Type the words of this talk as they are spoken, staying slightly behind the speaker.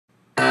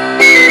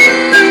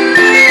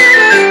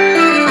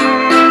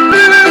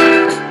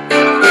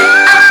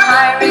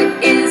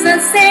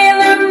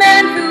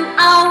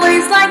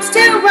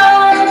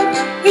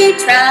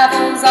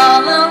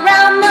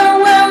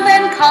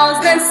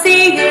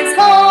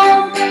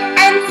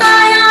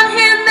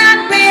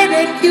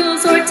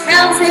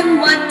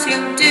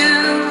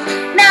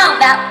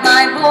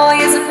boy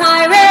is a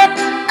pirate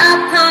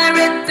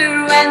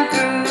through and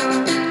through.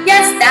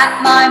 Yes, that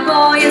my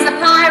boy is a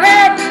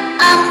pirate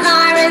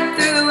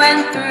through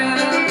and through.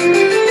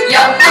 Yo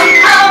ho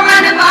ho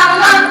and a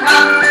bottle of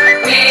rum,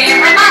 we're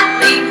a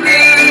motley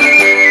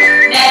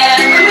crew.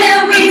 Never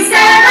will we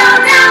settle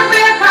down,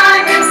 we're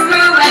pirates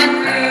through and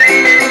through.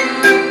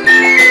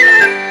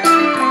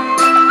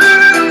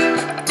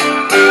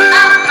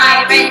 A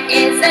pirate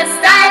is a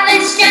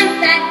stylish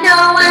gent that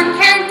no one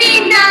can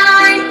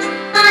deny.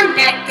 A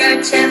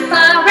neckerchief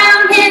around